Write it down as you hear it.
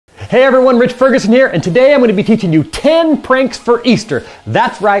Hey everyone, Rich Ferguson here, and today I'm going to be teaching you 10 pranks for Easter.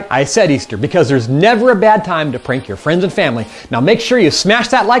 That's right, I said Easter, because there's never a bad time to prank your friends and family. Now make sure you smash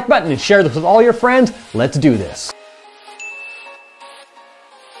that like button and share this with all your friends. Let's do this.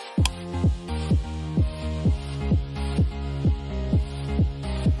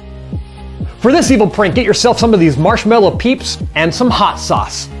 For this evil prank, get yourself some of these marshmallow peeps and some hot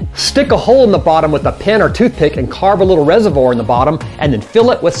sauce. Stick a hole in the bottom with a pen or toothpick and carve a little reservoir in the bottom and then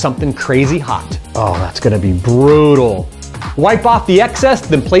fill it with something crazy hot. Oh, that's gonna be brutal. Wipe off the excess,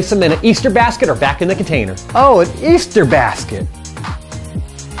 then place them in an Easter basket or back in the container. Oh, an Easter basket.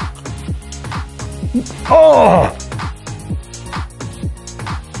 Oh!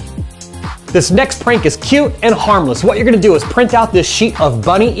 This next prank is cute and harmless. What you're gonna do is print out this sheet of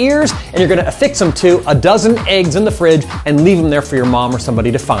bunny ears and you're gonna affix them to a dozen eggs in the fridge and leave them there for your mom or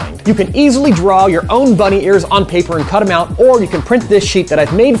somebody to find. You can easily draw your own bunny ears on paper and cut them out, or you can print this sheet that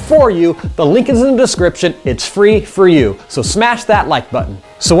I've made for you. The link is in the description. It's free for you. So smash that like button.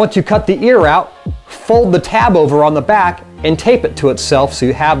 So once you cut the ear out, fold the tab over on the back and tape it to itself so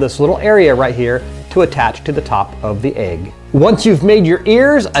you have this little area right here to attach to the top of the egg. Once you've made your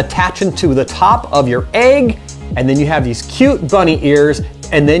ears, attach them to the top of your egg, and then you have these cute bunny ears,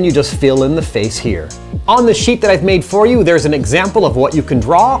 and then you just fill in the face here. On the sheet that I've made for you, there's an example of what you can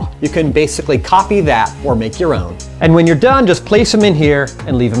draw. You can basically copy that or make your own. And when you're done, just place them in here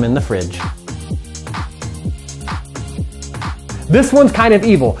and leave them in the fridge. This one's kind of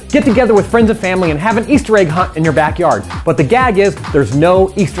evil. Get together with friends and family and have an Easter egg hunt in your backyard. But the gag is there's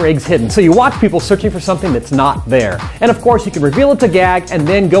no Easter eggs hidden. So you watch people searching for something that's not there. And of course you can reveal it's a gag and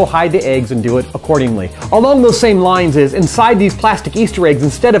then go hide the eggs and do it accordingly. Along those same lines is inside these plastic Easter eggs,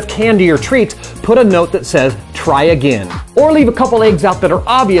 instead of candy or treats, put a note that says try again. Or leave a couple eggs out that are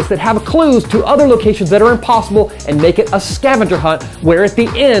obvious that have clues to other locations that are impossible and make it a scavenger hunt where at the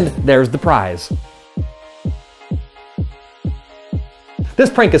end there's the prize. This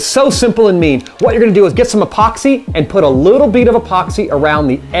prank is so simple and mean. What you're gonna do is get some epoxy and put a little bead of epoxy around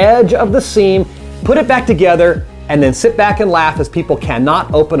the edge of the seam, put it back together, and then sit back and laugh as people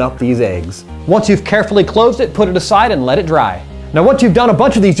cannot open up these eggs. Once you've carefully closed it, put it aside and let it dry. Now once you've done a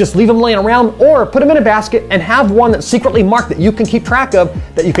bunch of these, just leave them laying around or put them in a basket and have one that's secretly marked that you can keep track of,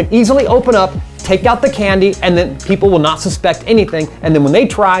 that you can easily open up, take out the candy, and then people will not suspect anything, and then when they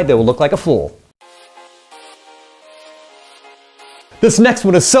try, they will look like a fool. This next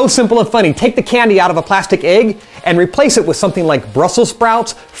one is so simple and funny. Take the candy out of a plastic egg and replace it with something like Brussels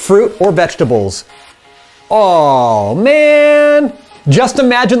sprouts, fruit, or vegetables. Oh man! Just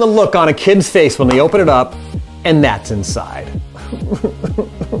imagine the look on a kid's face when they open it up and that's inside.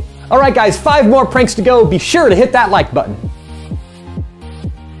 All right guys, 5 more pranks to go. Be sure to hit that like button.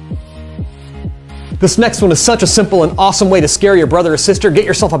 This next one is such a simple and awesome way to scare your brother or sister. Get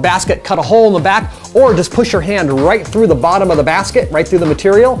yourself a basket, cut a hole in the back, or just push your hand right through the bottom of the basket, right through the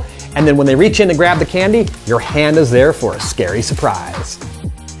material, and then when they reach in to grab the candy, your hand is there for a scary surprise.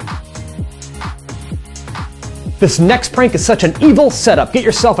 This next prank is such an evil setup. Get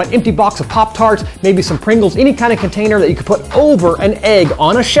yourself an empty box of Pop-Tarts, maybe some Pringles, any kind of container that you could put over an egg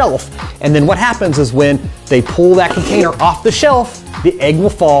on a shelf. And then what happens is when they pull that container off the shelf, the egg will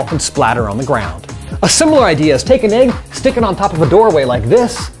fall and splatter on the ground. A similar idea is take an egg, stick it on top of a doorway like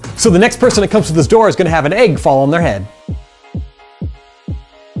this, so the next person that comes to this door is going to have an egg fall on their head.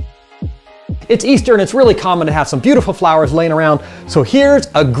 It's Easter and it's really common to have some beautiful flowers laying around, so here's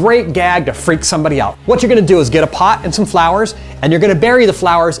a great gag to freak somebody out. What you're gonna do is get a pot and some flowers, and you're gonna bury the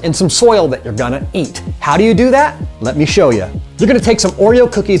flowers in some soil that you're gonna eat. How do you do that? Let me show you. You're gonna take some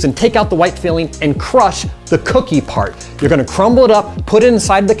Oreo cookies and take out the white filling and crush the cookie part. You're gonna crumble it up, put it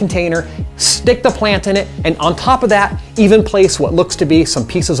inside the container, stick the plant in it, and on top of that, even place what looks to be some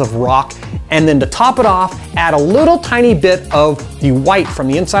pieces of rock, and then to top it off, add a little tiny bit of the white from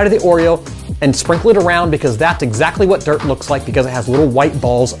the inside of the Oreo and sprinkle it around, because that's exactly what dirt looks like, because it has little white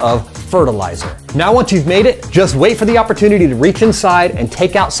balls of fertilizer. Now once you've made it, just wait for the opportunity to reach inside and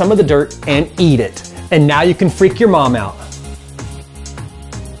take out some of the dirt and eat it. And now you can freak your mom out.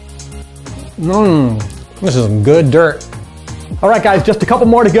 This is some good dirt. All right guys, just a couple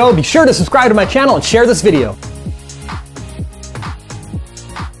more to go. Be sure to subscribe to my channel and share this video.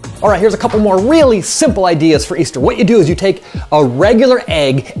 All right, here's a couple more really simple ideas for Easter. What you do is you take a regular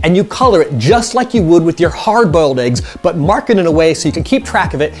egg and you color it just like you would with your hard-boiled eggs, but mark it in a way so you can keep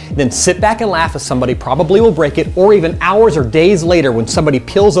track of it, then sit back and laugh as somebody probably will break it, or even hours or days later when somebody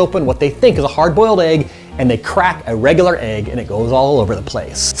peels open what they think is a hard-boiled egg and they crack a regular egg and it goes all over the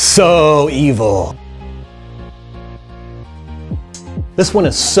place. So evil. This one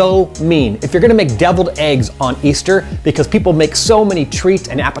is so mean. If you're gonna make deviled eggs on Easter, because people make so many treats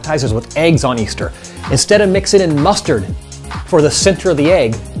and appetizers with eggs on Easter, instead of mixing in mustard for the center of the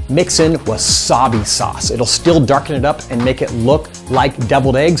egg, mix in wasabi sauce. It'll still darken it up and make it look like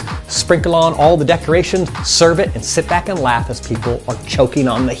deviled eggs. Sprinkle on all the decorations, serve it, and sit back and laugh as people are choking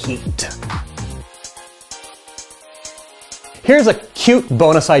on the heat. Here's a cute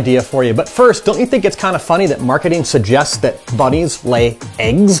bonus idea for you, but first, don't you think it's kind of funny that marketing suggests that bunnies lay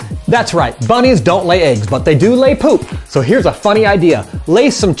eggs? That's right, bunnies don't lay eggs, but they do lay poop. So here's a funny idea.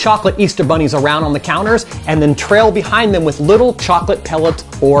 Lay some chocolate Easter bunnies around on the counters and then trail behind them with little chocolate pellets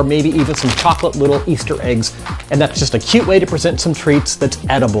or maybe even some chocolate little Easter eggs. And that's just a cute way to present some treats that's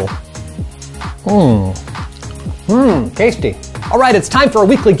edible. Tasty. All right, it's time for a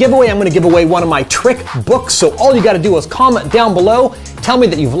weekly giveaway. I'm going to give away one of my trick books. So all you got to do is comment down below. Tell me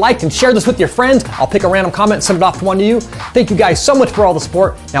that you've liked and shared this with your friends. I'll pick a random comment and send it off to one of you. Thank you guys so much for all the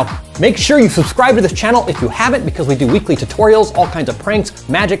support. Now, make sure you subscribe to this channel if you haven't, because we do weekly tutorials, all kinds of pranks,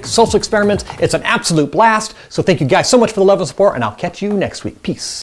 magic, social experiments. It's an absolute blast. So thank you guys so much for the love and support, and I'll catch you next week. Peace.